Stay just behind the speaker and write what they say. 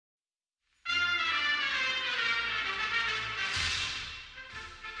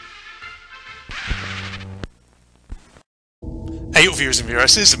Hey viewers and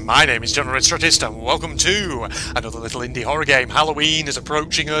viewresses, my name is John Red Strategist and welcome to another little indie horror game. Halloween is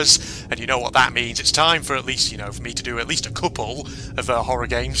approaching us and you know what that means. It's time for at least, for me to do at least a couple of horror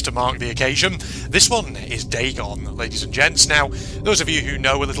games to mark the occasion. This one is Dagon, ladies and gents. Now, those of you who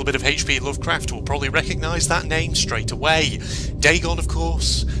know a little bit of H.P. Lovecraft will probably recognise that name straight away. Dagon, of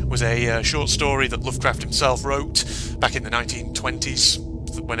course, was a short story that Lovecraft himself wrote back in the 1920s.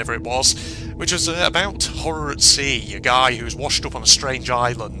 Whenever it was, which was about horror at sea, a guy who's washed up on a strange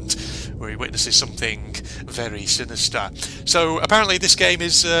island where he witnesses something very sinister. So apparently this game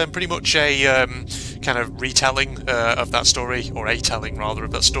is pretty much a kind of retelling of that story, or a telling rather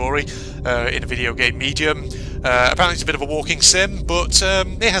of that story, in a video game medium. Apparently it's a bit of a walking sim, but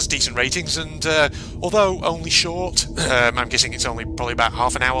it has decent ratings, and although only short, I'm guessing it's only probably about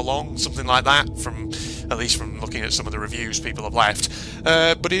half an hour long, something like that, at least from looking at some of the reviews people have left.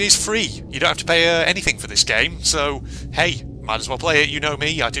 But it is free. You don't have to pay anything for this game, so hey, might as well play it. You know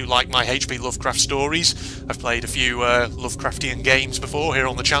me, I do like my H.P. Lovecraft stories. I've played a few Lovecraftian games before here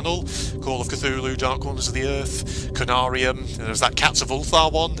on the channel. Call of Cthulhu, Dark Corners of the Earth, Conarium. There's that Cats of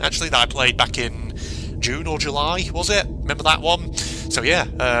Ulthar one, actually, that I played back in June or July, was it? Remember that one? So yeah,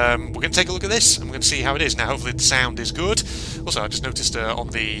 we're going to take a look at this and we're going to see how it is. Now hopefully the sound is good. Also I just noticed on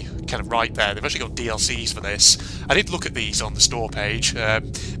the kind of right there, they've actually got DLCs for this. I did look at these on the store page.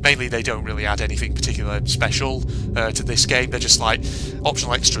 Mainly they don't really add anything particular special to this game. They're just like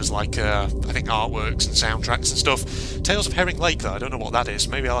optional extras like I think artworks and soundtracks and stuff. Tales of Herring Lake though, I don't know what that is.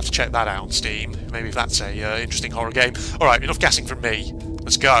 Maybe I'll have to check that out on Steam. Maybe if that's a interesting horror game. Alright, enough gassing from me.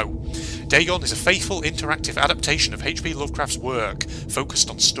 Let's go. Dagon is a faithful interactive adaptation of H.P. Lovecraft's work, focused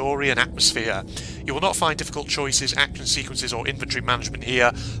on story and atmosphere. You will not find difficult choices, action sequences or inventory management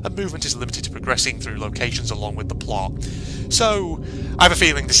here, and movement is limited to progressing through locations along with the plot. So, I have a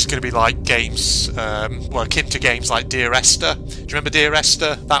feeling this is going to be like games, well, akin to games like Dear Esther. Do you remember Dear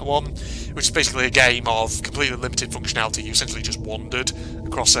Esther, that one? Which is basically a game of completely limited functionality. You essentially just wandered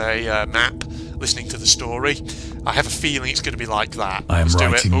across a map, listening to the story. I have a feeling it's going to be like that. I am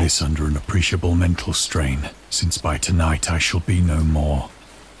writing this under an appreciable mental strain, since by tonight I shall be no more.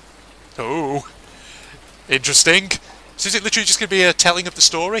 Oh, interesting. So is it literally just going to be a telling of the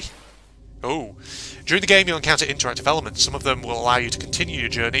story? Oh. During the game you'll encounter interactive elements. Some of them will allow you to continue your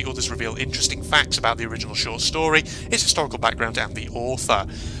journey, others reveal interesting facts about the original short story, its historical background and the author.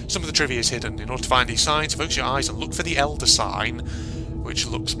 Some of the trivia is hidden. In order to find these signs, focus your eyes and look for the Elder sign, which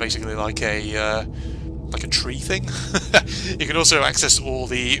looks basically like a tree thing. You can also access all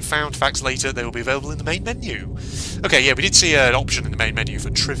the found facts later. They will be available in the main menu. Okay, yeah, we did see an option in the main menu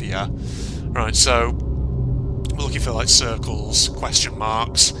for trivia. Right, so we're looking for like circles, question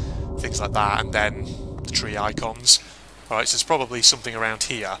marks, things like that, and then the tree icons. Alright, so it's probably something around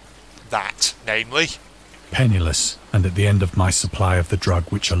here. That, namely. Penniless, and at the end of my supply of the drug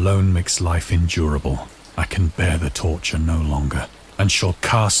which alone makes life endurable, I can bear the torture no longer, and shall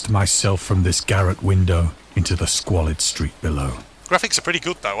cast myself from this garret window into the squalid street below. Graphics are pretty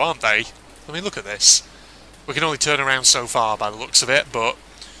good though, aren't they? I mean, look at this. We can only turn around so far by the looks of it, but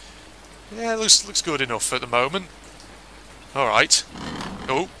yeah, it looks good enough at the moment. Alright.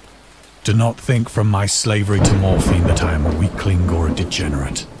 Oh. Do not think from my slavery to morphine that I am a weakling or a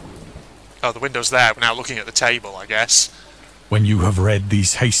degenerate. Oh, the window's there. We're now looking at the table, I guess. When you have read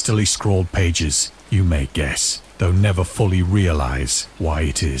these hastily scrawled pages, you may guess, though never fully realise, why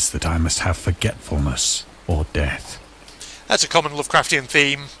it is that I must have forgetfulness or death. That's a common Lovecraftian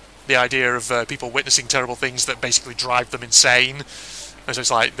theme, the idea of people witnessing terrible things that basically drive them insane. And so it's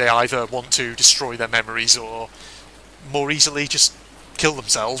like they either want to destroy their memories or more easily just kill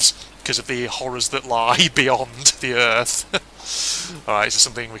themselves because of the horrors that lie beyond the earth. Alright, is there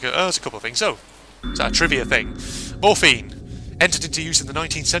something we could... Oh, there's a couple of things. Oh, is that a trivia thing? Morphine. Entered into use in the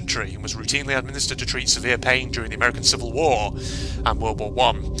 19th century and was routinely administered to treat severe pain during the American Civil War and World War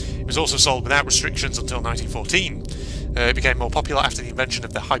I. It was also sold without restrictions until 1914. It became more popular after the invention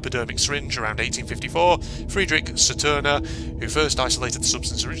of the hypodermic syringe around 1854. Friedrich Saturner, who first isolated the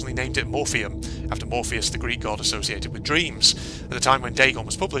substance, originally named it morphium, after Morpheus, the Greek god associated with dreams. At the time when Dagon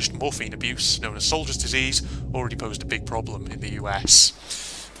was published, morphine abuse, known as soldier's disease, already posed a big problem in the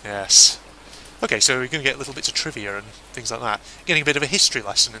US. Yes. Okay, so we're going to get little bits of trivia and things like that. Getting a bit of a history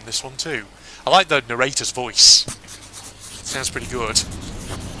lesson in this one too. I like the narrator's voice. Sounds pretty good.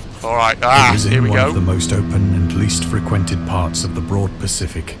 Alright, here we go. It was in one of the most open and least frequented parts of the broad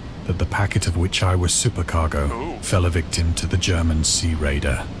Pacific that the packet of which I was supercargo fell a victim to the German sea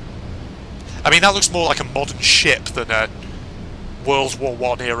raider. I mean, that looks more like a modern ship than a World War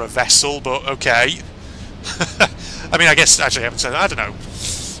I era vessel, but okay. I mean, I guess, actually I haven't said that, I don't know.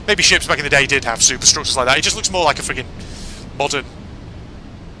 Maybe ships back in the day did have superstructures like that. It just looks more like a friggin' modern,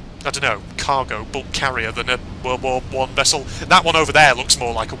 I don't know, cargo bulk carrier than a World War I vessel. That one over there looks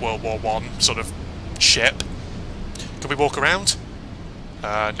more like a World War I sort of ship. Can we walk around?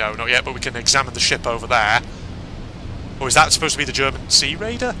 No, not yet, but we can examine the ship over there. Or is that supposed to be the German Sea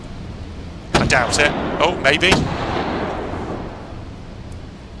Raider? I doubt it. Oh, maybe.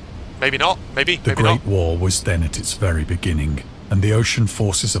 Maybe not. Maybe not. The Great War was then at its very beginning, and the ocean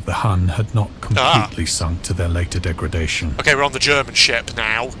forces of the Hun had not completely sunk to their later degradation. Okay, we're on the German ship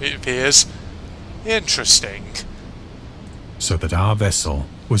now, it appears. Interesting. So that our vessel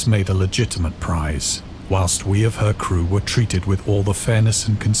was made a legitimate prize, whilst we of her crew were treated with all the fairness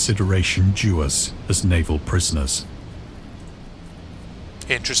and consideration due us as naval prisoners.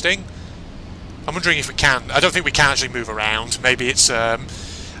 Interesting. I'm wondering if we can. I don't think we can actually move around. Maybe it's...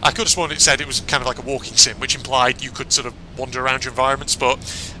 I could have sworn it said it was kind of like a walking sim, which implied you could sort of wander around your environments, but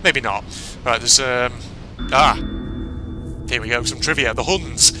maybe not. Right, there's... here we go, some trivia. The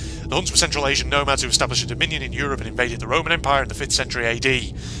Huns. The Huns were Central Asian nomads who established a dominion in Europe and invaded the Roman Empire in the 5th century AD.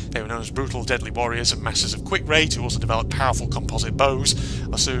 They were known as brutal, deadly warriors and masters of quick rate who also developed powerful composite bows,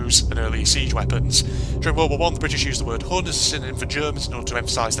 lassos, and early siege weapons. During World War I, the British used the word Hun as a synonym for Germans in order to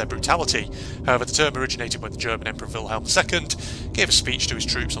emphasise their brutality. However, the term originated when the German Emperor Wilhelm II gave a speech to his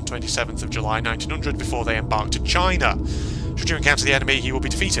troops on 27th of July 1900 before they embarked to China. Should you encounter the enemy, he will be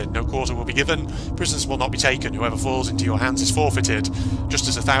defeated. No quarter will be given. Prisoners will not be taken. Whoever falls into your hands is forfeited. Just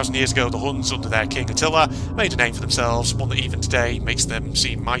as 1,000 years ago the Huns, under their king Attila, made a name for themselves, one that even today makes them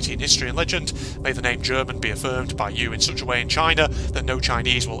seem mighty in history and legend, may the name German be affirmed by you in such a way in China that no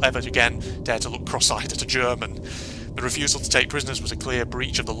Chinese will ever again dare to look cross-eyed at a German. The refusal to take prisoners was a clear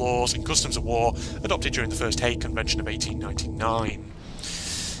breach of the laws and customs of war adopted during the First Hague Convention of 1899.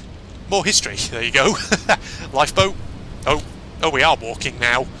 More history. There you go. Lifeboat. Oh, we are walking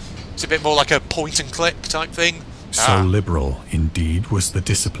now. It's a bit more like a point-and-click type thing. So liberal, indeed, was the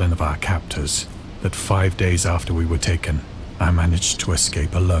discipline of our captors, that 5 days after we were taken, I managed to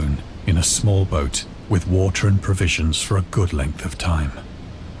escape alone, in a small boat, with water and provisions for a good length of time.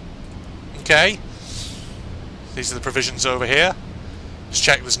 Okay. These are the provisions over here. Just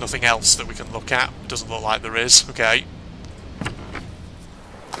check there's nothing else that we can look at. Doesn't look like there is. Okay.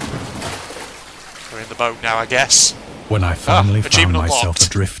 We're in the boat now, I guess. When I finally found myself unlocked.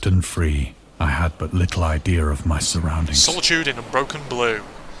 adrift and free, I had but little idea of my surroundings. Solitude in Unbroken Blue.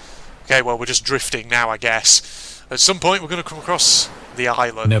 Okay, well, we're just drifting now, I guess. At some point, we're going to come across the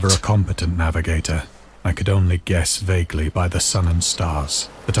island. Never a competent navigator, I could only guess vaguely by the sun and stars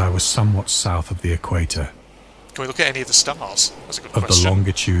that I was somewhat south of the equator. Can we look at any of the stars? That's a good question. Of the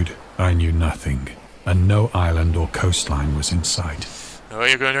longitude, I knew nothing, and no island or coastline was in sight. Oh,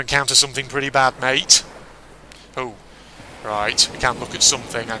 you're going to encounter something pretty bad, mate. Oh, right. We can look at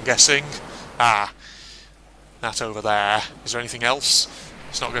something, I'm guessing. Ah, that over there. Is there anything else?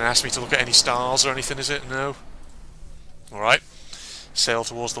 It's not going to ask me to look at any stars or anything, is it? No. Alright. Sail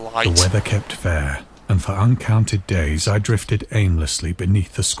towards the light. The weather kept fair, and for uncounted days I drifted aimlessly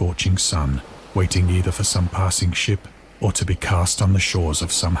beneath the scorching sun, waiting either for some passing ship or to be cast on the shores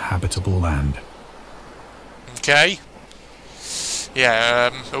of some habitable land. Okay.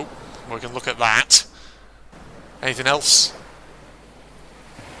 Yeah, oh, we can look at that. Anything else?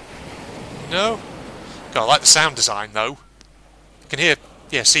 No? God, I like the sound design, though. You can hear,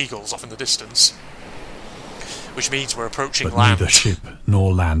 yeah, seagulls off in the distance. Which means we're approaching land. Neither ship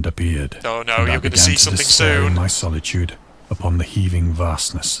nor land appeared. Oh no, you're going to see something soon. In my solitude, upon the heaving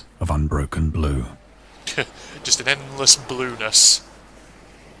vastness of unbroken blue. Just an endless blueness.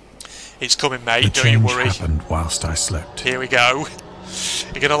 It's coming, mate, The don't you worry. change happened whilst I slept. Here we go.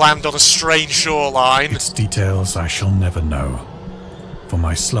 You're going to land on a strange shoreline. Its details I shall never know. For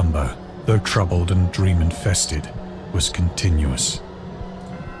my slumber, though troubled and dream-infested, was continuous.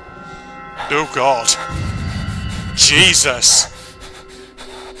 Oh God. Jesus.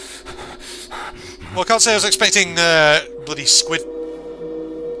 Well, I can't say I was expecting bloody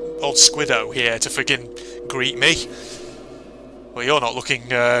old Squiddo here to friggin' greet me. Well, you're not looking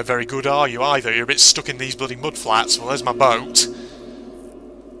very good, are you, either? You're a bit stuck in these bloody mud flats. Well, there's my boat.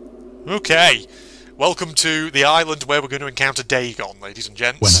 Okay. Welcome to the island where we're going to encounter Dagon, ladies and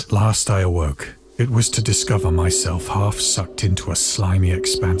gents. When at last I awoke, it was to discover myself half sucked into a slimy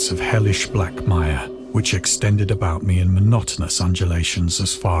expanse of hellish black mire, which extended about me in monotonous undulations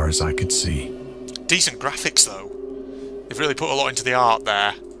as far as I could see. Decent graphics, though. They've really put a lot into the art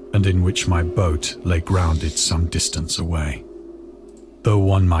there. And in which my boat lay grounded some distance away. Though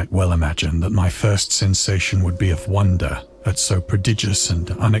one might well imagine that my first sensation would be of wonder at so prodigious and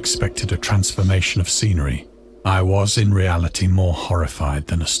unexpected a transformation of scenery, I was in reality more horrified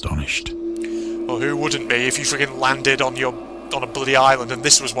than astonished. Well, who wouldn't be if you friggin' landed on a bloody island and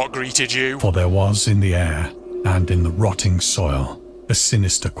this was what greeted you? For there was in the air, and in the rotting soil, a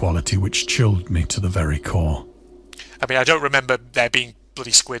sinister quality which chilled me to the very core. I mean, I don't remember there being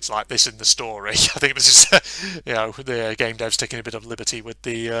bloody squids like this in the story. I think this is, you know, the game devs taking a bit of liberty with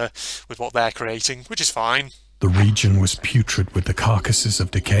with what they're creating, which is fine. The region was putrid with the carcasses of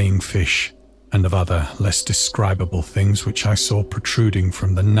decaying fish, and of other, less describable things which I saw protruding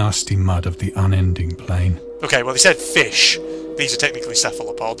from the nasty mud of the unending plain. Okay, well, they said fish. These are technically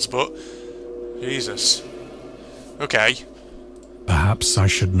cephalopods, but... Jesus. Okay. Perhaps I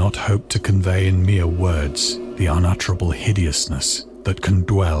should not hope to convey in mere words the unutterable hideousness that can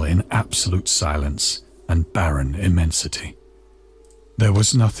dwell in absolute silence and barren immensity. There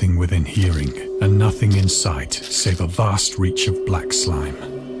was nothing within hearing, and nothing in sight, save a vast reach of black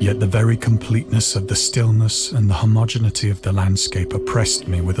slime. Yet the very completeness of the stillness and the homogeneity of the landscape oppressed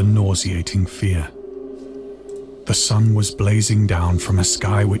me with a nauseating fear. The sun was blazing down from a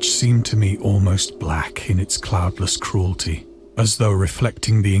sky which seemed to me almost black in its cloudless cruelty, as though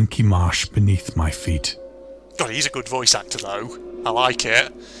reflecting the inky marsh beneath my feet. God, he's a good voice actor, though. I like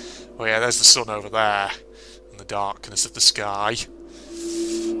it. Oh yeah, there's the sun over there, and the darkness of the sky.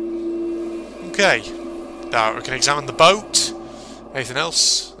 Okay. Now we can examine the boat. Anything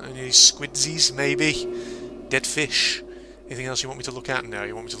else? Any squidsies, maybe? Dead fish? Anything else you want me to look at? No,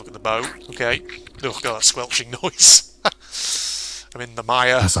 you want me to look at the boat? Okay. Oh god, that squelching noise. I'm in the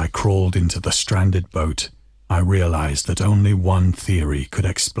mire. As I crawled into the stranded boat, I realized that only one theory could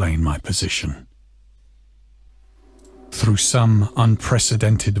explain my position. Through some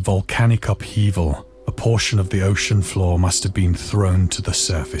unprecedented volcanic upheaval, a portion of the ocean floor must have been thrown to the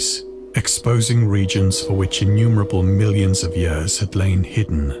surface, exposing regions for which innumerable millions of years had lain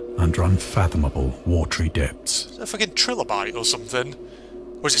hidden under unfathomable watery depths. Is that a fucking trilobite or something?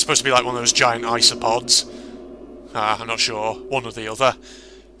 Or is it supposed to be like one of those giant isopods? I'm not sure. One or the other.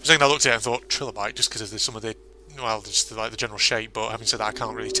 For a second I looked at it and thought, trilobite, just because of some of the, well, just like the general shape, but having said that, I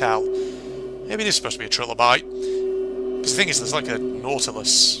can't really tell. Maybe it is supposed to be a trilobite. Because the thing is, there's like a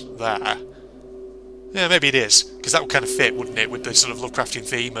nautilus there. Yeah, maybe it is, because that would kind of fit, wouldn't it, with the sort of Lovecraftian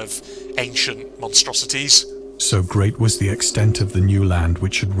theme of ancient monstrosities. So great was the extent of the new land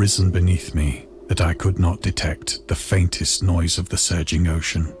which had risen beneath me, that I could not detect the faintest noise of the surging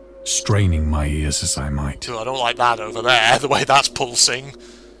ocean, straining my ears as I might. Oh, I don't like that over there, the way that's pulsing.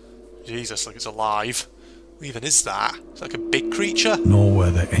 Jesus, like it's alive. What even is that? It's like a big creature? Nor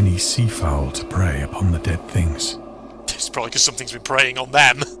were there any seafowl to prey upon the dead things. It's probably because something's been preying on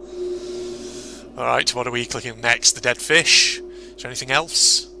them. Alright, what are we clicking next? The dead fish? Is there anything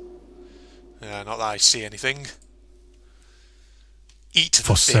else? Not that I see anything. Eat the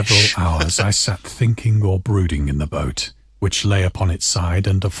For fish. several hours I sat thinking or brooding in the boat, which lay upon its side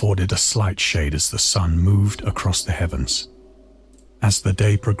and afforded a slight shade as the sun moved across the heavens. As the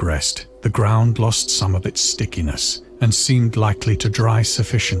day progressed, the ground lost some of its stickiness and seemed likely to dry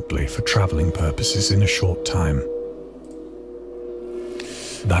sufficiently for travelling purposes in a short time.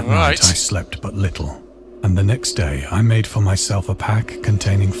 That night I slept but little, and the next day I made for myself a pack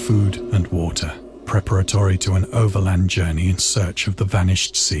containing food and water, preparatory to an overland journey in search of the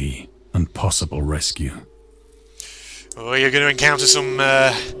vanished sea and possible rescue. Oh, you're going to encounter some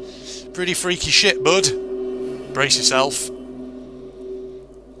pretty freaky shit, bud. Brace yourself.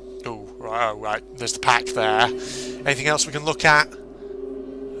 Oh, right, there's the pack there. Anything else we can look at?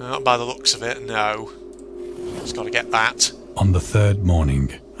 Not by the looks of it, no. Just got to get that. On the third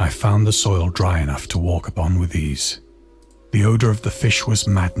morning, I found the soil dry enough to walk upon with ease. The odour of the fish was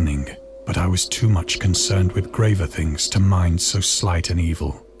maddening, but I was too much concerned with graver things to mind so slight an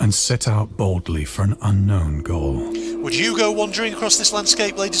evil, and set out boldly for an unknown goal. Would you go wandering across this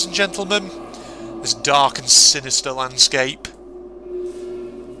landscape, ladies and gentlemen? This dark and sinister landscape.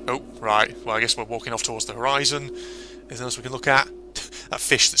 Oh, right. Well, I guess we're walking off towards the horizon. Anything else we can look at? That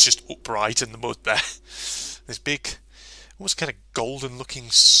fish that's just upright in the mud there. This big... What's kind of golden-looking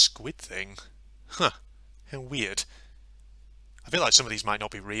squid thing? Huh. How weird. I feel like some of these might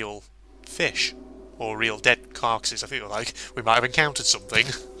not be real fish. Or real dead carcasses. I feel like we might have encountered something.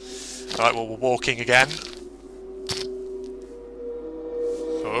 Alright, well, we're walking again.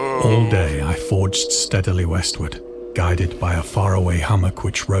 Oh. All day I forged steadily westward, guided by a faraway hummock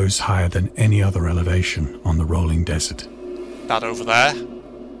which rose higher than any other elevation on the rolling desert. That over there.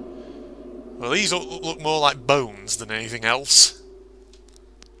 Well, these look more like bones than anything else.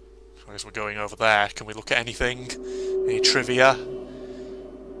 I guess we're going over there. Can we look at anything? Any trivia?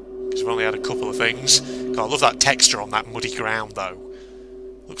 Because we've only had a couple of things. God, I love that texture on that muddy ground, though.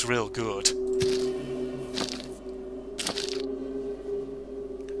 Looks real good.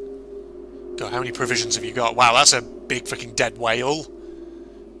 God, how many provisions have you got? Wow, that's a big freaking dead whale.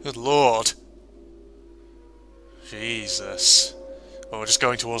 Good lord. Jesus. Well, we're just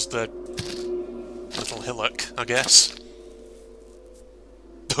going towards the little hillock, I guess.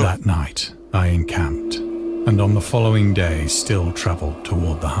 That night, I encamped, and on the following day still travelled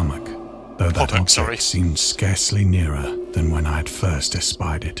toward the hummock, though that object seemed scarcely nearer than when I had first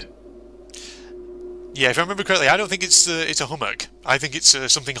espied it. Yeah, if I remember correctly, I don't think it's a hummock. I think it's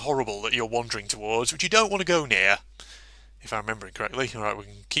something horrible that you're wandering towards, which you don't want to go near. If I'm remembering correctly. Alright, we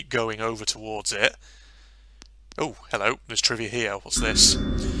can keep going over towards it. Oh, hello. There's trivia here. What's this?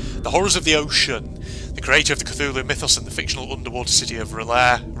 The horrors of the ocean. The creator of the Cthulhu mythos and the fictional underwater city of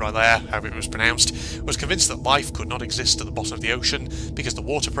R'lyeh, however it was pronounced, was convinced that life could not exist at the bottom of the ocean because the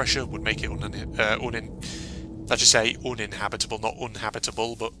water pressure would make it let's just say uninhabitable, not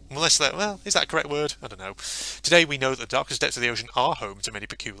unhabitable, but unless that, well, is that a correct word? I don't know. Today we know that the darkest depths of the ocean are home to many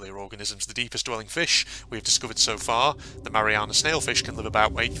peculiar organisms. The deepest dwelling fish we have discovered so far, the Mariana snailfish, can live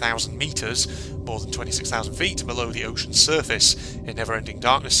about 8,000 metres, more than 26,000 feet below the ocean's surface, in never-ending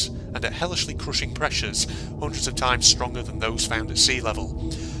darkness and at hellishly crushing pressures, hundreds of times stronger than those found at sea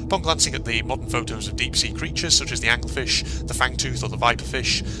level. Upon glancing at the modern photos of deep-sea creatures such as the anglerfish, the fangtooth or the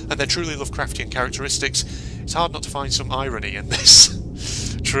viperfish, and their truly Lovecraftian characteristics, it's hard not to find some irony in this.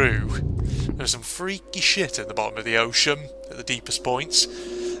 True. There's some freaky shit at the bottom of the ocean, at the deepest points.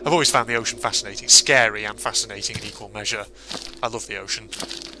 I've always found the ocean fascinating. Scary and fascinating in equal measure. I love the ocean.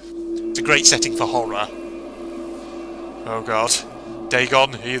 It's a great setting for horror. Oh god.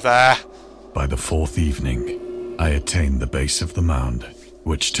 Dagon, are you there? By the fourth evening, I attained the base of the mound,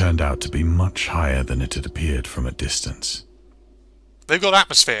 which turned out to be much higher than it had appeared from a distance. They've got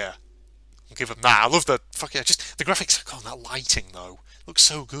atmosphere. I'll give them that. I love the fucking... just the graphics. God, that lighting, though. Looks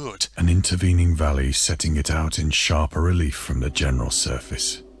so good. An intervening valley setting it out in sharper relief from the general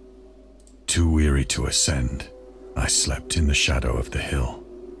surface. Too weary to ascend, I slept in the shadow of the hill.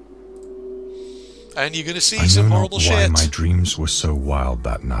 And you're going to see some horrible shit. I know not why my dreams were so wild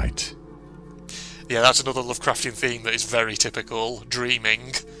that night. Yeah, that's another Lovecraftian theme that is very typical.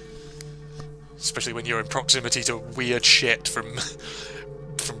 Dreaming. Especially when you're in proximity to weird shit from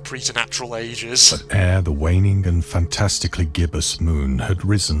preternatural ages. But ere the waning and fantastically gibbous moon had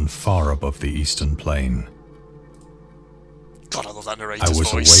risen far above the eastern plain, God, I love that narrator's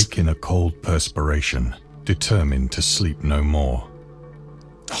voice. I was awake in a cold perspiration, determined to sleep no more.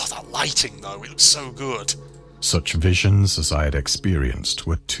 Oh, that lighting, though, it looks so good. Such visions as I had experienced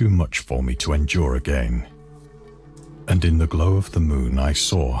were too much for me to endure again. And in the glow of the moon I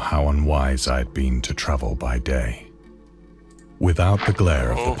saw how unwise I had been to travel by day. Without the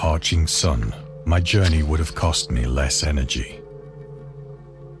glare of the parching sun, my journey would have cost me less energy.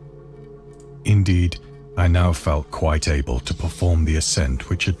 Indeed, I now felt quite able to perform the ascent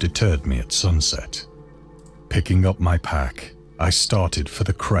which had deterred me at sunset. Picking up my pack, I started for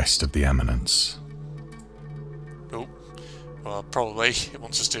the crest of the eminence. Oh, well, probably it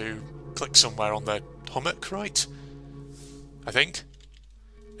wants us to click somewhere on the hummock, right? I think.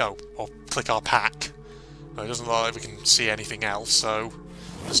 No, or click our pack. Well, it doesn't look like we can see anything else, so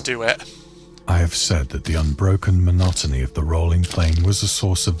let's do it. I have said that the unbroken monotony of the rolling plain was a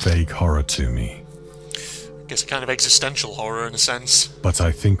source of vague horror to me. I guess a kind of existential horror in a sense. But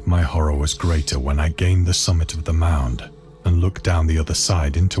I think my horror was greater when I gained the summit of the mound and looked down the other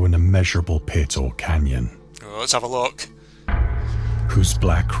side into an immeasurable pit or canyon. Oh, let's have a look. Whose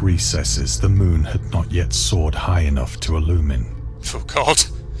black recesses the moon had not yet soared high enough to illumine. Oh god.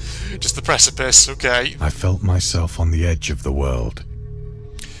 Just the precipice, okay. I felt myself on the edge of the world.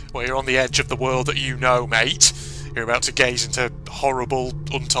 Well, you're on the edge of the world that you know, mate. You're about to gaze into horrible,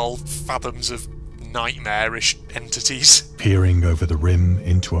 untold fathoms of nightmarish entities. Peering over the rim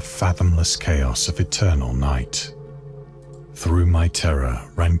into a fathomless chaos of eternal night. Through my terror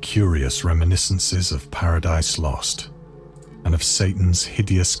ran curious reminiscences of Paradise Lost, and of Satan's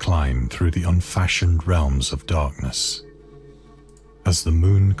hideous climb through the unfashioned realms of darkness. As the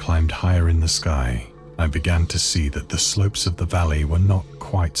moon climbed higher in the sky, I began to see that the slopes of the valley were not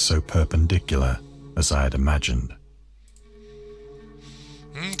quite so perpendicular as I had imagined.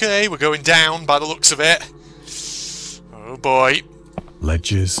 Okay, we're going down by the looks of it. Oh boy.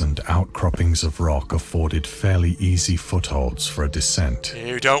 Ledges and outcroppings of rock afforded fairly easy footholds for a descent.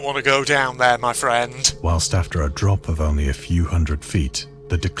 You don't want to go down there, my friend. Whilst after a drop of only a few hundred feet,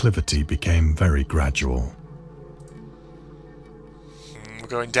 the declivity became very gradual. We're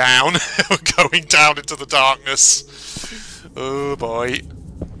going down. We're going down into the darkness. Oh boy.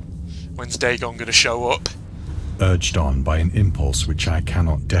 When's Dagon going to show up? Urged on by an impulse which I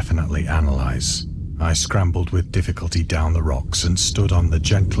cannot definitely analyze, I scrambled with difficulty down the rocks and stood on the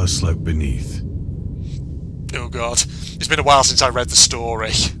gentler slope beneath. Oh god. It's been a while since I read the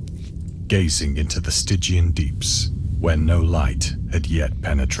story. Gazing into the Stygian deeps, where no light had yet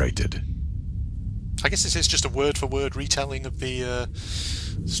penetrated. I guess this is just a word-for-word retelling of the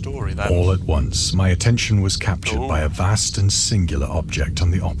story then. All at once, my attention was captured by a vast and singular object on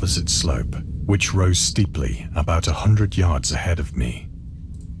the opposite slope, which rose steeply about 100 yards ahead of me.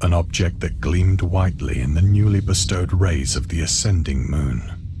 An object that gleamed whitely in the newly bestowed rays of the ascending moon.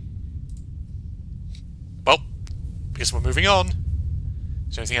 Well, I guess we're moving on.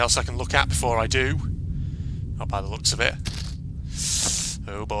 Is there anything else I can look at before I do? Not by the looks of it.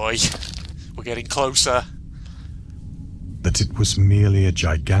 Oh boy. We're getting closer. That it was merely a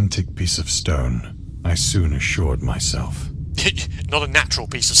gigantic piece of stone, I soon assured myself. Not a natural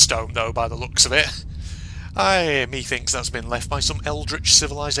piece of stone, though, by the looks of it. Methinks that's been left by some eldritch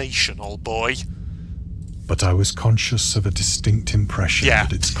civilization, old boy. But I was conscious of a distinct impression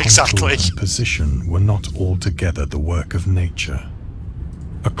that its contour and position were not altogether the work of nature.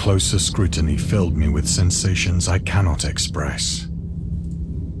 A closer scrutiny filled me with sensations I cannot express.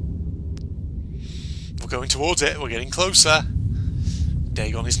 We're going towards it, we're getting closer.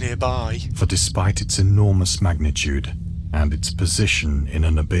 Dagon is nearby. For despite its enormous magnitude, and its position in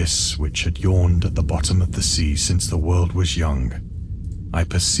an abyss which had yawned at the bottom of the sea since the world was young, I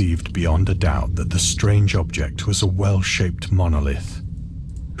perceived beyond a doubt that the strange object was a well-shaped monolith,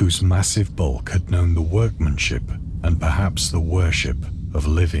 whose massive bulk had known the workmanship and perhaps the worship of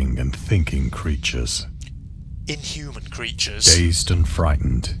living and thinking creatures. Inhuman creatures. Dazed and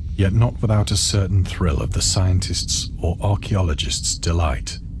frightened, yet not without a certain thrill of the scientist's or archaeologist's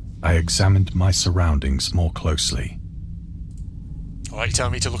delight, I examined my surroundings more closely. Alright, you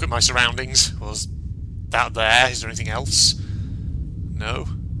telling me to look at my surroundings? Was that there? Is there anything else? No?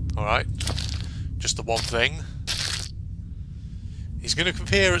 Alright. Just the one thing. He's going to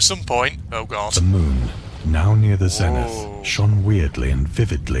appear at some point. Oh god. The moon, now near the zenith, shone weirdly and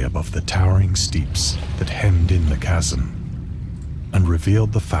vividly above the towering steeps that hemmed in the chasm, and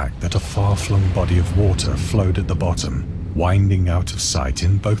revealed the fact that a far-flung body of water flowed at the bottom, winding out of sight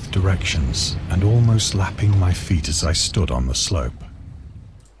in both directions and almost lapping my feet as I stood on the slope.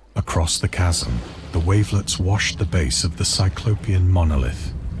 Across the chasm, the wavelets washed the base of the cyclopean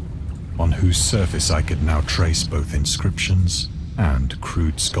monolith, on whose surface I could now trace both inscriptions and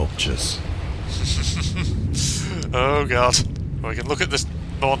crude sculptures. Oh god. Well, we can look at this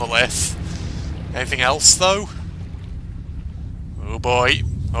monolith. Anything else, though? Oh boy.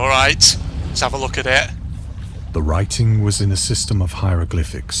 Alright. Let's have a look at it. The writing was in a system of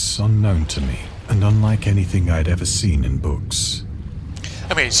hieroglyphics unknown to me, and unlike anything I'd ever seen in books.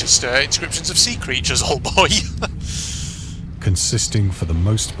 I mean, it's just inscriptions of sea creatures, old boy. Consisting for the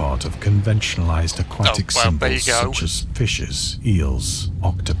most part of conventionalized aquatic symbols such as fishes, eels,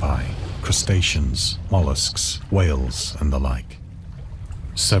 octopi, crustaceans, mollusks, whales, and the like.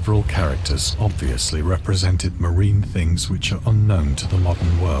 Several characters obviously represented marine things which are unknown to the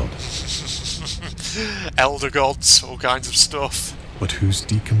modern world. Elder gods, all kinds of stuff. But whose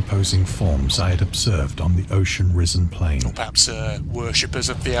decomposing forms I had observed on the ocean-risen plain. Or perhaps worshippers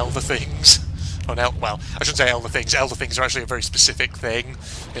of the elder things. Well, I shouldn't say elder things. Elder things are actually a very specific thing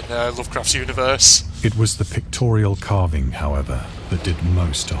in Lovecraft's universe. It was the pictorial carving, however, that did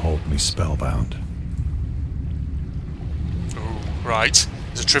most to hold me spellbound. Ooh, right.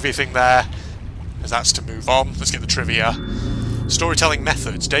 There's a trivia thing there. As that's to move on. Let's get the trivia. Storytelling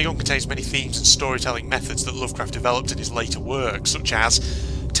methods. Dagon contains many themes and storytelling methods that Lovecraft developed in his later work, such as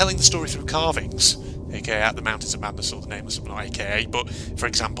telling the story through carvings, aka At the Mountains of Madness or the Nameless, not aka, but for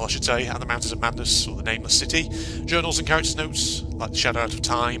example I should say At the Mountains of Madness or the Nameless City, journals and characters' notes like The Shadow Out of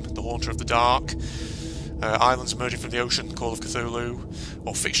Time, The Haunter of the Dark, Islands Emerging from the Ocean, The Call of Cthulhu,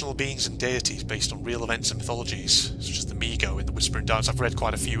 or fictional beings and deities based on real events and mythologies, such as the Migo in The Whispering Darkness. I've read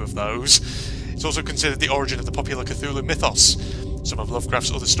quite a few of those. It's also considered the origin of the popular Cthulhu mythos. Some of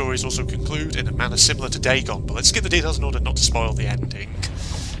Lovecraft's other stories also conclude in a manner similar to Dagon, but let's skip the details in order not to spoil the ending.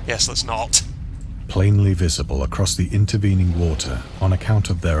 Yes, let's not. Plainly visible across the intervening water, on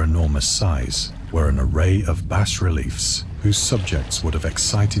account of their enormous size, were an array of bas-reliefs whose subjects would have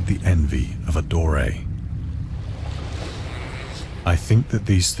excited the envy of a doré. I think that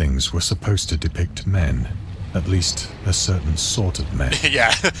these things were supposed to depict men, at least a certain sort of men.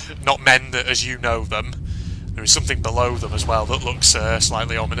 Yeah, not men that as you know them. There is something below them as well that looks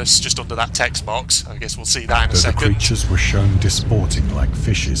slightly ominous, just under that text box. I guess we'll see that in a second. The creatures were shown disporting like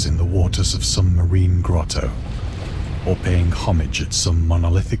fishes in the waters of some marine grotto, or paying homage at some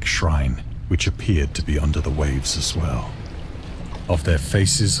monolithic shrine, which appeared to be under the waves as well. Of their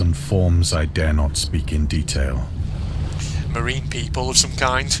faces and forms I dare not speak in detail. Marine people of some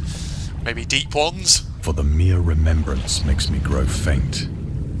kind. Maybe deep ones? for the mere remembrance makes me grow faint.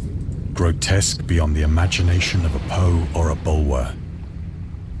 Grotesque beyond the imagination of a Poe or a Bulwer.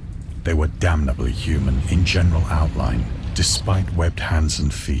 They were damnably human in general outline, despite webbed hands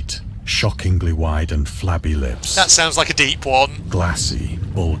and feet, shockingly wide and flabby lips. That sounds like a deep one. Glassy,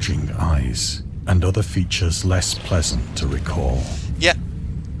 bulging eyes, and other features less pleasant to recall. Yep.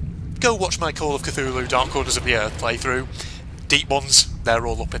 Go watch my Call of Cthulhu Dark Corners of the Earth playthrough. Deep ones, they're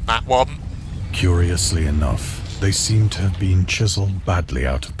all up in that one. Curiously enough, they seem to have been chiseled badly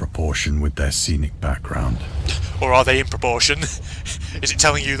out of proportion with their scenic background. Or are they in proportion? Is it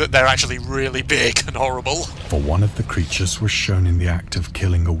telling you that they're actually really big and horrible? For one of the creatures was shown in the act of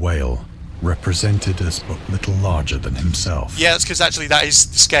killing a whale, represented as but little larger than himself. Yeah, that's because actually that is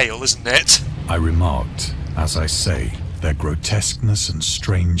the scale, isn't it? I remarked, as I say, their grotesqueness and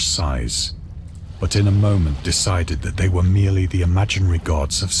strange size, but in a moment decided that they were merely the imaginary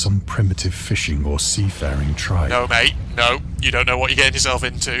gods of some primitive fishing or seafaring tribe. No, mate, no. You don't know what you're getting yourself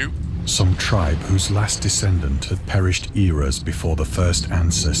into. Some tribe whose last descendant had perished eras before the first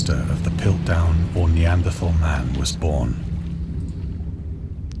ancestor of the Piltdown or Neanderthal man was born.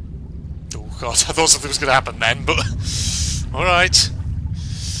 Oh god, I thought something was going to happen then, but... Alright.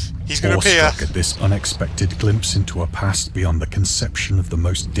 He's going to appear. Awestruck at this unexpected glimpse into a past beyond the conception of the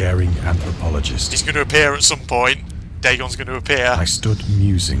most daring anthropologist. He's going to appear at some point. Dagon's going to appear. I stood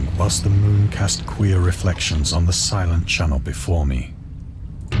musing whilst the moon cast queer reflections on the silent channel before me.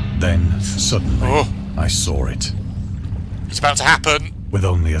 Then, suddenly, I saw it. It's about to happen. With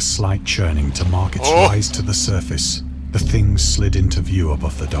only a slight churning to mark its rise to the surface, the thing slid into view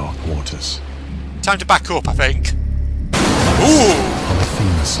above the dark waters. Time to back up, I think. Ooh!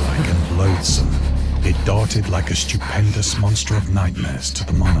 Polyphemus-like and loathsome, it darted like a stupendous monster of nightmares to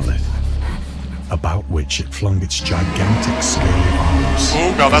the monolith, about which it flung its gigantic scaly arms.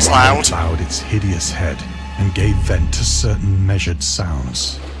 Oh god, that's loud. It bowed its hideous head and gave vent to certain measured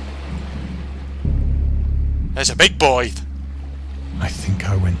sounds. There's a big boy. I think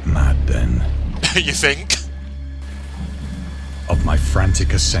I went mad then. You think? Of my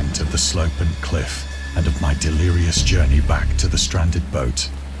frantic ascent of the sloping cliff, and of my delirious journey back to the stranded boat,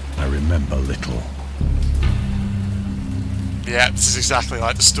 I remember little. Yeah, this is exactly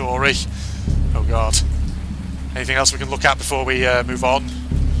like the story. Oh god. Anything else we can look at before we move on?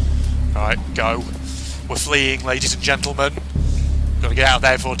 Right, go. We're fleeing, ladies and gentlemen. Gotta get out of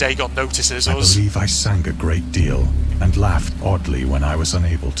there before Dagon notices us. I believe I sang a great deal, and laughed oddly when I was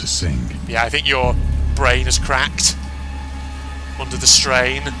unable to sing. Yeah, I think your brain has cracked under the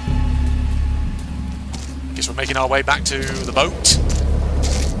strain. Guess we're making our way back to the boat.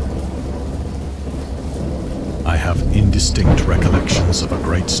 I have indistinct recollections of a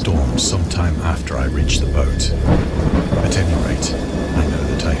great storm sometime after I reached the boat. At any rate, I know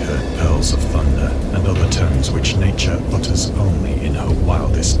that I heard pearls of thunder and other tones which nature utters only in her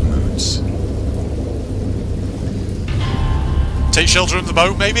wildest moods. Take shelter of the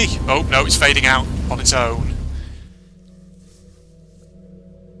boat, maybe? Oh, no, it's fading out on its own.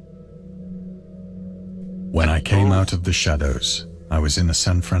 When I came out of the shadows, I was in a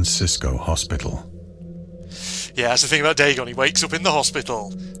San Francisco hospital. Yeah, that's the thing about Dagon, he wakes up in the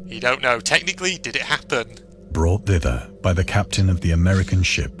hospital. You don't know, technically, did it happen? Brought thither by the captain of the American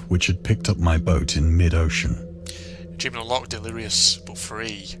ship which had picked up my boat in mid-ocean. Achievement unlocked, delirious, but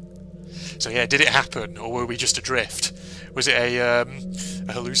free. So yeah, did it happen, or were we just adrift? Was it a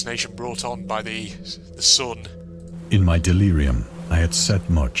hallucination brought on by the sun? In my delirium, I had said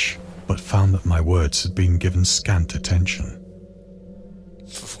much, but found that my words had been given scant attention.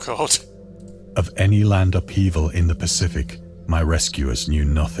 Oh god. Of any land upheaval in the Pacific, my rescuers knew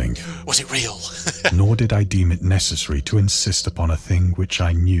nothing. Was it real? Nor did I deem it necessary to insist upon a thing which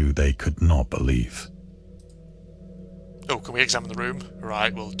I knew they could not believe. Oh, can we examine the room?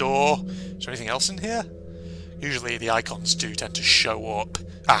 Right, well, door. Is there anything else in here? Usually the icons do tend to show up.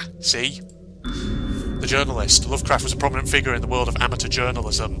 Ah, see? The journalist. Lovecraft was a prominent figure in the world of amateur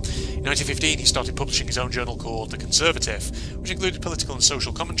journalism. In 1915, he started publishing his own journal called The Conservative, which included political and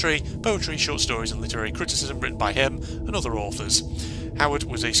social commentary, poetry, short stories and literary criticism written by him and other authors. Howard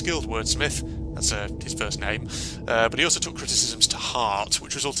was a skilled wordsmith, that's his first name, but he also took criticisms to heart,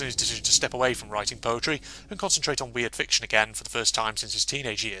 which resulted in his decision to step away from writing poetry and concentrate on weird fiction again for the first time since his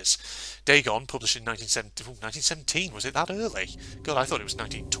teenage years. Dagon, published in 1917, was it that early? God, I thought it was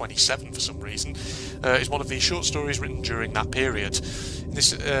 1927 for some reason, is one of the short stories written during that period. In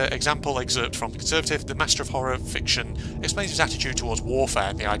this example excerpt from The Conservative, the master of horror fiction explains his attitude towards warfare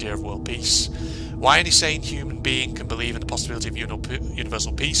and the idea of world peace. Why any sane human being can believe in the possibility of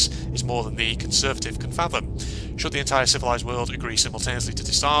universal peace is more than the conservative can fathom. Should the entire civilized world agree simultaneously to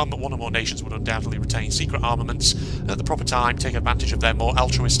disarm, one or more nations would undoubtedly retain secret armaments and at the proper time take advantage of their more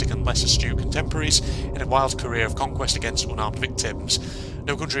altruistic and less astute contemporaries in a wild career of conquest against unarmed victims.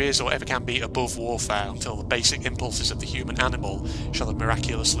 No country is or ever can be above warfare until the basic impulses of the human animal shall have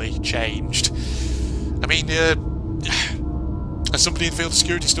miraculously changed. I mean, as somebody in field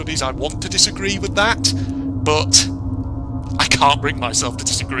security studies, I want to disagree with that, but I can't bring myself to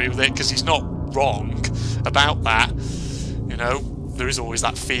disagree with it because he's not wrong about that. You know, there is always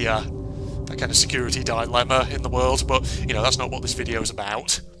that fear, that kind of security dilemma in the world, but, you know, that's not what this video is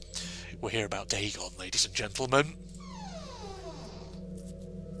about. We're here about Dagon, ladies and gentlemen.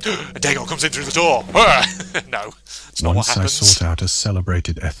 And Dagon comes in through the door. No, it's not what happens. Once I sought out a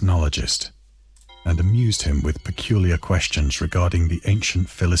celebrated ethnologist and amused him with peculiar questions regarding the ancient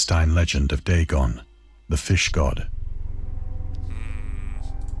Philistine legend of Dagon, the fish god.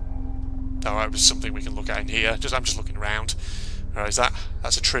 Alright, there's something we can look at in here. I'm just looking around. Alright,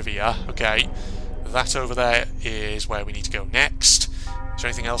 that's a trivia. Okay. That over there is where we need to go next. Is there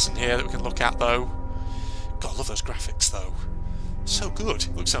anything else in here that we can look at, though? God, I love those graphics, though. So good.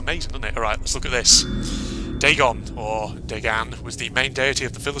 It looks so amazing, doesn't it? Alright, let's look at this. Dagon, or Dagon, was the main deity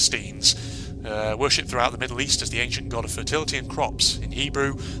of the Philistines, worshipped throughout the Middle East as the ancient god of fertility and crops. In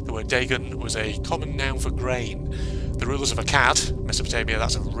Hebrew, the word Dagon was a common noun for grain. The rulers of Akkad, Mesopotamia,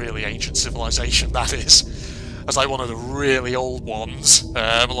 that's a really ancient civilization, that is. That's like one of the really old ones,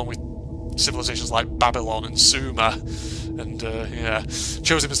 along with civilizations like Babylon and Sumer. And, yeah,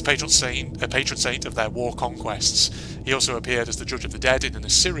 chose him as the patron saint of their war conquests. He also appeared as the judge of the dead in an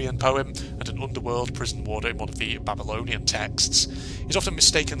Assyrian poem and an underworld prison warder in one of the Babylonian texts. He's often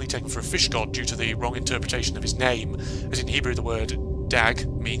mistakenly taken for a fish god due to the wrong interpretation of his name, as in Hebrew the word dag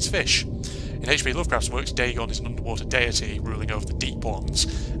means fish. In H.P. Lovecraft's works, Dagon is an underwater deity ruling over the deep ones,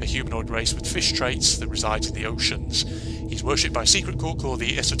 a humanoid race with fish traits that resides in the oceans. He's worshipped by a secret cult called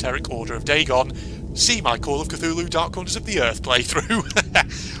the Esoteric Order of Dagon. See my Call of Cthulhu Dark Corners of the Earth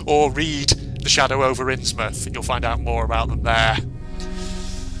playthrough, or read The Shadow over Innsmouth, and you'll find out more about them there.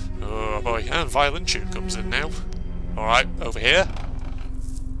 Oh boy, and violin tune comes in now. Alright, over here.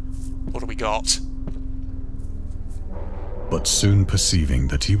 What do we got? But soon perceiving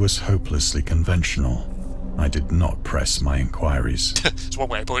that he was hopelessly conventional, I did not press my inquiries. It's one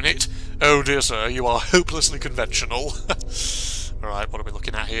way of putting it. Oh dear sir, you are hopelessly conventional. Alright, what are we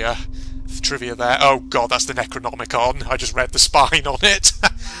looking at here? Trivia there. Oh god, that's the Necronomicon. I just read the spine on it.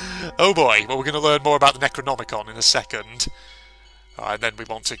 Oh boy, well we're going to learn more about the Necronomicon in a second. Alright, then we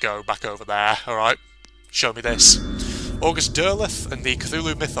want to go back over there. Alright, show me this. August Derleth and the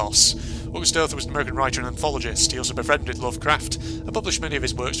Cthulhu Mythos. August Derleth was an American writer and anthologist. He also befriended Lovecraft and published many of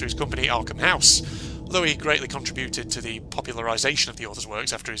his works through his company Arkham House. Although he greatly contributed to the popularisation of the author's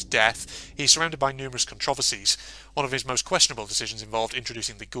works after his death, he is surrounded by numerous controversies. One of his most questionable decisions involved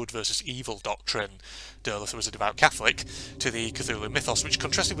introducing the good versus evil doctrine. Derleth was a devout Catholic to the Cthulhu Mythos, which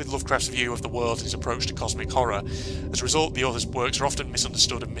contrasted with Lovecraft's view of the world and his approach to cosmic horror. As a result, the author's works are often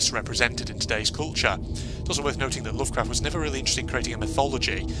misunderstood and misrepresented in today's culture. It's also worth noting that Lovecraft was never really interested in creating a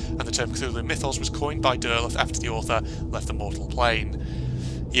mythology, and the term Cthulhu Mythos was coined by Derleth after the author left the mortal plane.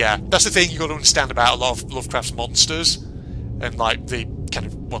 Yeah, that's the thing you've got to understand about a lot of Lovecraft's monsters, and like the kind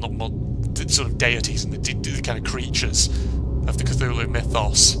of, well not the sort of deities and the kind of creatures of the Cthulhu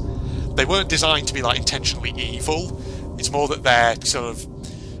mythos. They weren't designed to be like intentionally evil, it's more that they're sort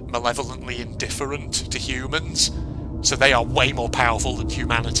of malevolently indifferent to humans, so they are way more powerful than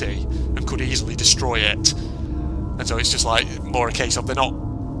humanity and could easily destroy it. And so it's just like more a case of they're not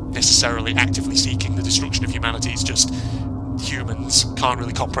necessarily actively seeking the destruction of humanity, it's just humans can't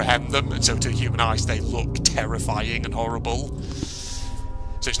really comprehend them, and so to human eyes they look terrifying and horrible.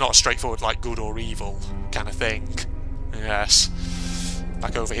 So it's not a straightforward like good or evil kind of thing. Yes.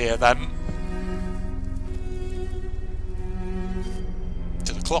 Back over here then.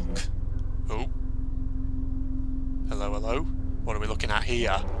 To the clock. Oh. Hello, hello. What are we looking at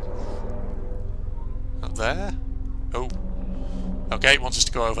here? Up there? Oh. Okay, it wants us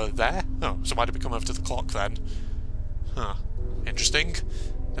to go over there. Oh, so why did we come over to the clock then? Huh. Interesting.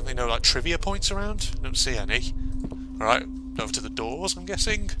 Definitely no like trivia points around. Don't see any. Alright, over to the doors, I'm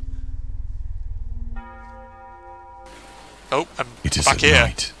guessing. Oh, I'm it is back at here.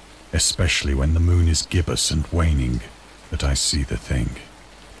 Night, especially when the moon is gibbous and waning, that I see the thing.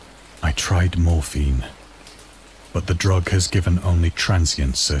 I tried morphine, but the drug has given only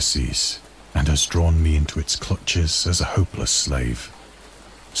transient surcease, and has drawn me into its clutches as a hopeless slave.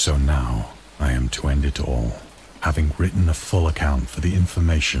 So now I am to end it all, having written a full account for the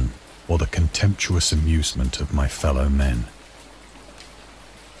information or the contemptuous amusement of my fellow men.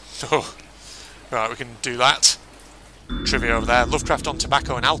 Oh, right, we can do that. Trivia over there. Lovecraft on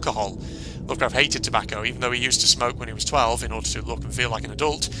tobacco and alcohol. Lovecraft hated tobacco, even though he used to smoke when he was 12 in order to look and feel like an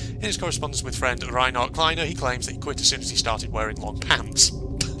adult. In his correspondence with friend Reinhard Kleiner, he claims that he quit as soon as he started wearing long pants.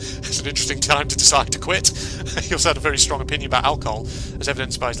 It's an interesting time to decide to quit. He also had a very strong opinion about alcohol, as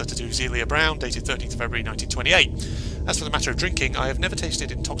evidenced by his letter to Zelia Brown, dated 13th February 1928. As for the matter of drinking, I have never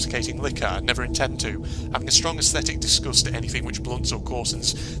tasted intoxicating liquor, and never intend to, having a strong aesthetic disgust at anything which blunts or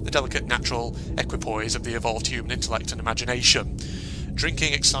coarsens the delicate natural equipoise of the evolved human intellect and imagination.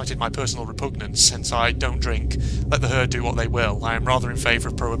 Drinking excited my personal repugnance, hence I don't drink. Let the herd do what they will. I am rather in favour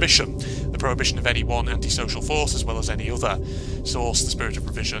of prohibition, the prohibition of any one antisocial force as well as any other. Source, The Spirit of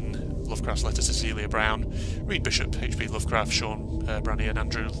Revision, Lovecraft's Letter to Celia Brown, Reed Bishop, H.P. Lovecraft, Sean Brannigan,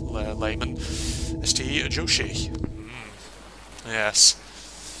 Andrew Lehman, S.T. Joshi. Yes.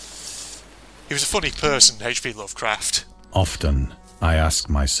 He was a funny person, H.P. Lovecraft. Often, I ask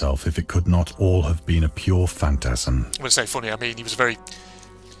myself if it could not all have been a pure phantasm. When I say funny, I mean he was a very,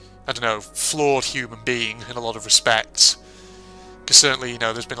 I don't know, flawed human being in a lot of respects. Because certainly, you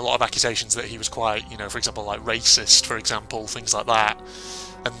know, there's been a lot of accusations that he was quite, you know, for example, like racist, for example, things like that.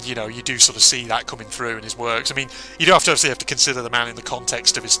 And, you know, you do sort of see that coming through in his works. I mean, you do obviously have to consider the man in the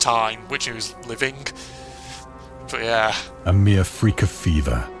context of his time, which he was living. But yeah. A mere freak of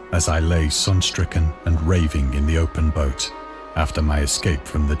fever, as I lay sun-stricken and raving in the open boat, after my escape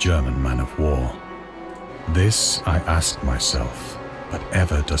from the German man-of-war. This I ask myself, but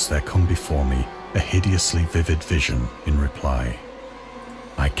ever does there come before me a hideously vivid vision in reply.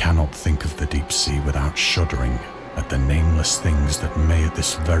 I cannot think of the deep sea without shuddering at the nameless things that may at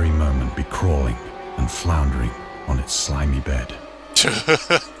this very moment be crawling and floundering on its slimy bed,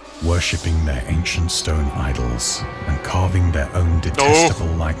 worshipping their ancient stone idols and carving their own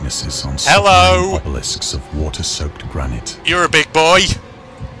detestable likenesses on suffering obelisks of water-soaked granite. You're a big boy!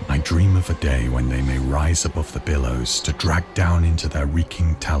 I dream of a day when they may rise above the billows to drag down into their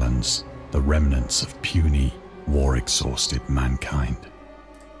reeking talons the remnants of puny, war-exhausted mankind.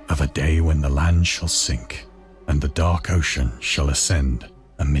 Of a day when the land shall sink and the dark ocean shall ascend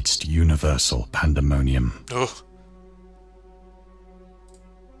amidst universal pandemonium. Oh.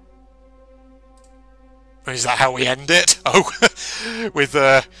 Is that how we end it? Oh, with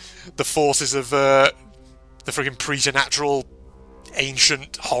the forces of the friggin' preternatural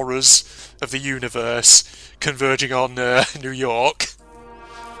ancient horrors of the universe converging on New York.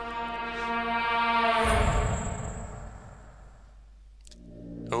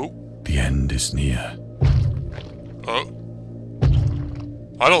 Oh. The end is near. Oh.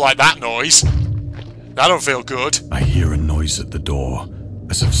 I don't like that noise. That don't feel good. I hear a noise at the door,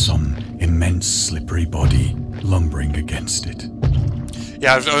 as of some immense slippery body lumbering against it.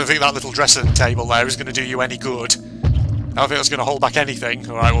 Yeah, I don't think that little dresser table there is going to do you any good. I don't think that's going to hold back anything.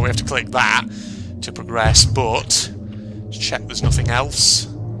 Alright, well we have to click that to progress, but let's check there's nothing else.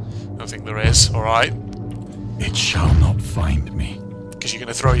 I don't think there is, alright. It shall not find me. Because you're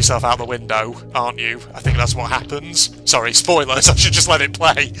going to throw yourself out the window, aren't you? I think that's what happens. Sorry, spoilers, I should just let it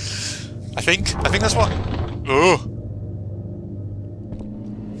play. I think that's what... Oh.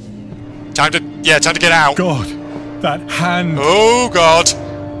 Time to get out. God, that hand. Oh, God.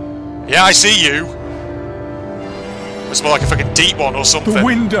 Yeah, I see you. It's more like a fucking deep one or something. The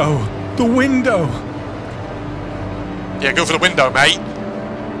window. The window. Yeah, go for the window, mate.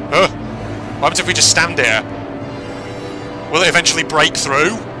 What happens if we just stand here? Will it eventually break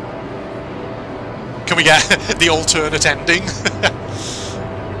through? Can we get the alternate ending?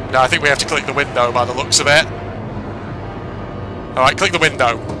 No, I think we have to click the window by the looks of it. Alright, click the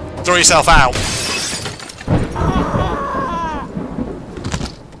window. Throw yourself out.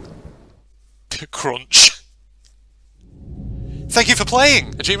 Crunch. Thank you for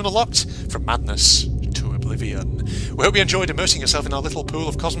playing! Achievement unlocked from madness to oblivion. We hope you enjoyed immersing yourself in our little pool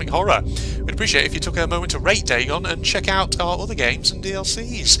of cosmic horror. We'd appreciate it if you took a moment to rate Dagon and check out our other games and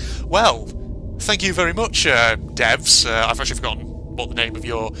DLCs. Well, thank you very much, devs. I've actually forgotten what the name of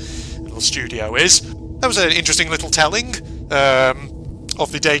your little studio is. That was an interesting little telling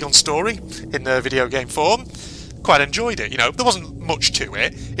of the Dagon story in video game form. Quite enjoyed it, you know. There wasn't much to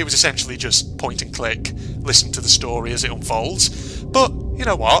it. It was essentially just point and click, listen to the story as it unfolds. But, you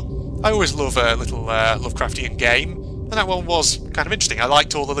know what? I always love a little Lovecraftian game, and that one was kind of interesting. I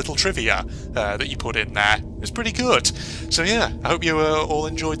liked all the little trivia that you put in there. It was pretty good. So yeah, I hope you all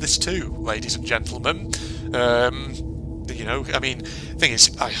enjoyed this too, ladies and gentlemen. You know, I mean, thing is,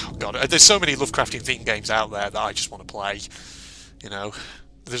 oh god, there's so many Lovecraftian themed games out there that I just want to play. You know,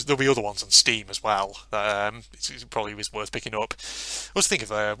 there'll be other ones on Steam as well. It probably is worth picking up. I was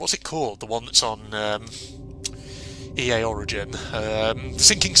thinking of what's it called? The one that's on EA Origin,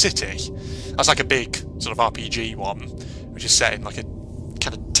 Sinking City. That's like a big sort of RPG one, which is set in like a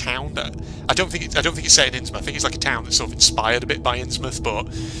kind of town. I don't think it's set in Innsmouth. I think it's like a town that's sort of inspired a bit by Innsmouth. But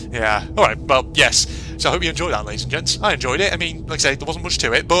yeah, all right. Well, yes. So I hope you enjoyed that, ladies and gents. I enjoyed it. I mean, like I say, there wasn't much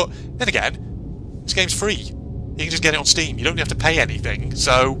to it, but then again, this game's free. You can just get it on Steam. You don't have to pay anything.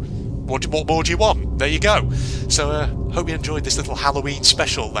 So what more do you want? There you go. So hope you enjoyed this little Halloween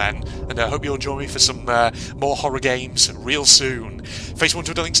special then, and I hope you'll join me for some more horror games real soon. Facebook and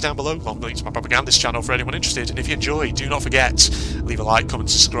Twitter links down below, along with links to my propagandist channel for anyone interested. And if you enjoyed, do not forget, leave a like, comment,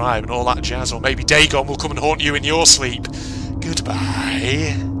 subscribe, and all that jazz. Or maybe Dagon will come and haunt you in your sleep.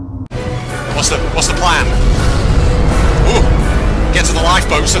 Goodbye. What's the plan? Ooh, get to the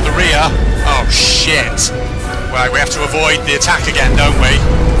lifeboats at the rear. Oh shit! Right, we have to avoid the attack again, don't we?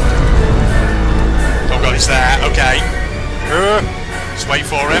 Oh god, he's there. Okay. Just wait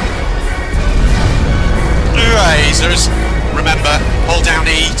for him. Razors. Remember, hold down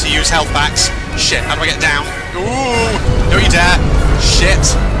E to use health packs. Shit, how do I get down? Ooh! Don't you dare! Shit!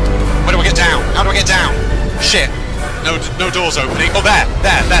 Where do I get down? How do I get down? Shit! No doors opening. Oh, there!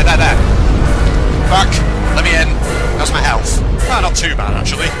 Fuck! Let me in. How's my health? Oh, not too bad,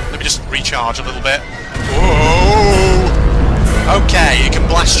 actually. Let me just recharge a little bit. Whoa! Okay, it can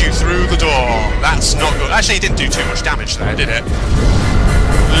blast you through the door. That's not good. Actually, it didn't do too much damage there, did it?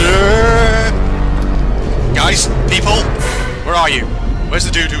 Guys, people, where are you? Where's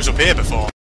the dude who was up here before?